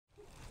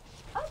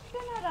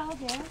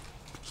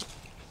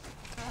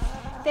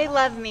They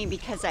love me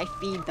because I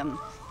feed them.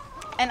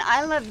 And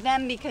I love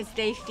them because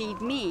they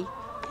feed me.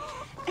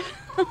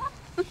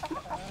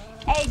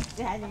 Eggs,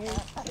 that is.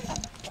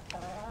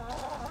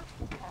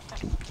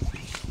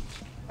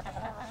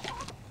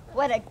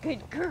 What a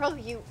good girl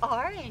you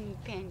are, Annie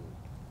Penny.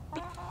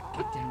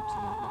 Get down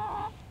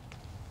to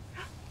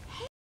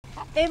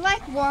They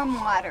like warm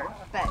water,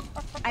 but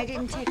I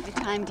didn't take the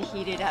time to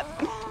heat it up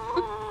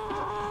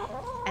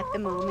at the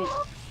moment.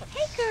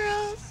 Hey,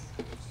 girls.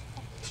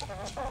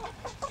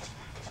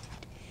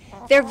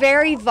 They're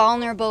very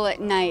vulnerable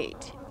at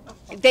night.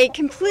 They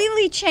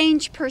completely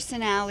change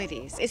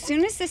personalities. As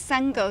soon as the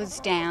sun goes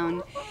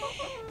down,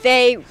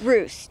 they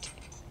roost.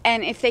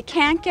 And if they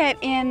can't get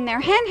in their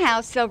hen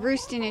house, they'll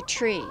roost in a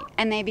tree.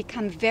 And they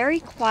become very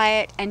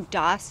quiet and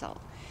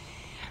docile.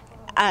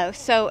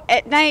 So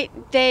at night,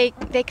 they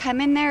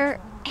come in their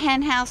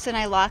hen house and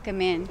I lock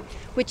them in,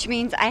 which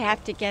means I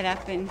have to get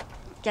up and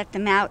get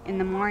them out in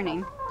the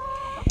morning.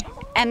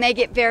 And they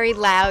get very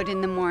loud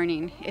in the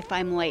morning if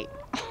I'm late.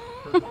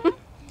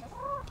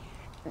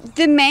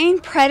 The main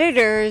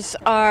predators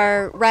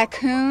are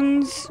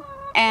raccoons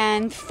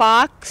and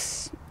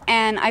fox,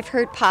 and I've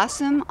heard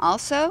possum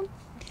also.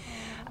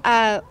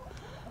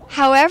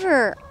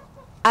 However,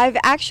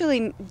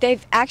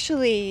 they've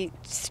actually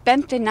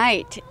spent the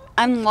night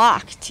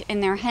unlocked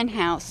in their hen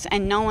house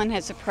and no one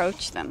has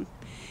approached them.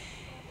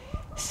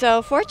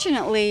 So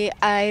fortunately,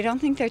 I don't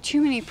think there are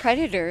too many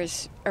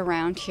predators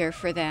around here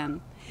for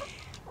them.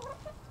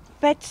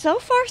 But so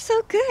far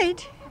so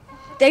good.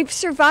 They've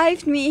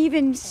survived me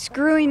even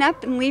screwing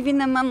up and leaving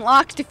them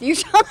unlocked a few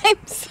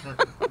times.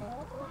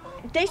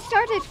 They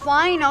started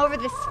flying over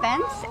this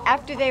fence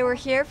after they were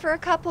here for a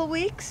couple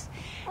weeks,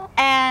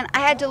 and I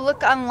had to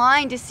look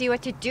online to see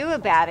what to do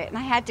about it, and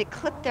I had to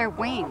clip their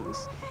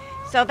wings.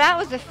 So that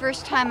was the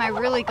first time I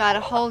really got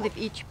a hold of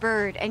each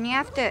bird, and you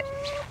have to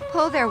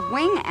pull their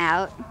wing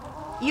out.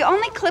 You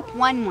only clip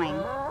one wing.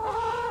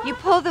 You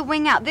pull the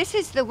wing out. This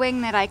is the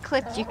wing that I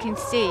clipped. You can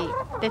see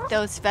that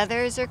those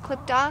feathers are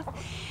clipped off.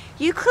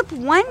 You clip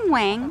one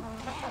wing,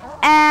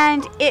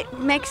 and it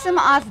makes them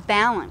off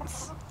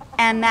balance.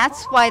 And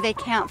that's why they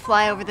can't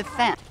fly over the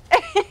fence.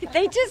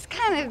 They just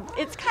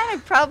it's kind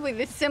of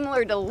probably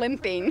similar to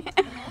limping.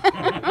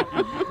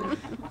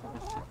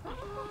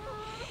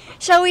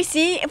 Shall we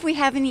see if we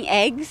have any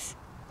eggs?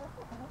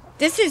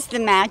 This is the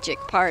magic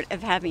part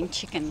of having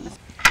chickens.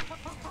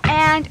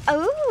 And,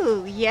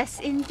 oh, yes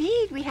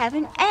indeed, we have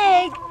an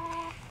egg.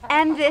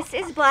 And this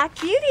is Black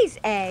Beauty's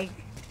egg.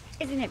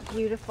 Isn't it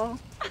beautiful?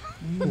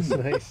 That's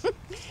nice. And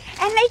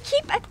they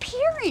keep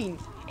appearing.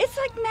 It's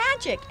like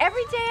magic.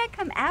 Every day I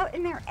come out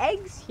and there are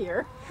eggs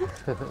here.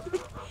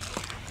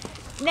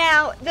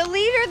 Now, the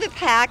leader of the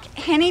pack,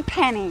 Henny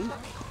Penny,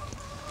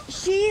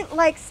 she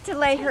likes to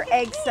lay her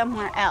eggs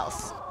somewhere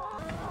else.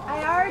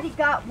 I already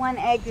got one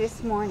egg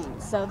this morning,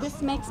 so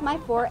this makes my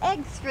 4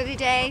 eggs for the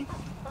day.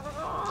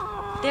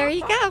 There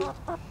you go.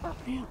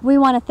 We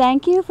want to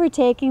thank you for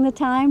taking the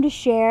time to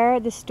share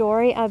the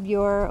story of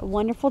your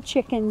wonderful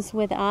chickens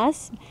with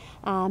us.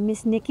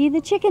 Miss Nikki,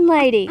 the chicken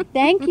lady.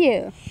 Thank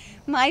you.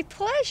 My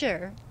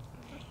pleasure.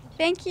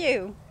 Thank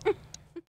you.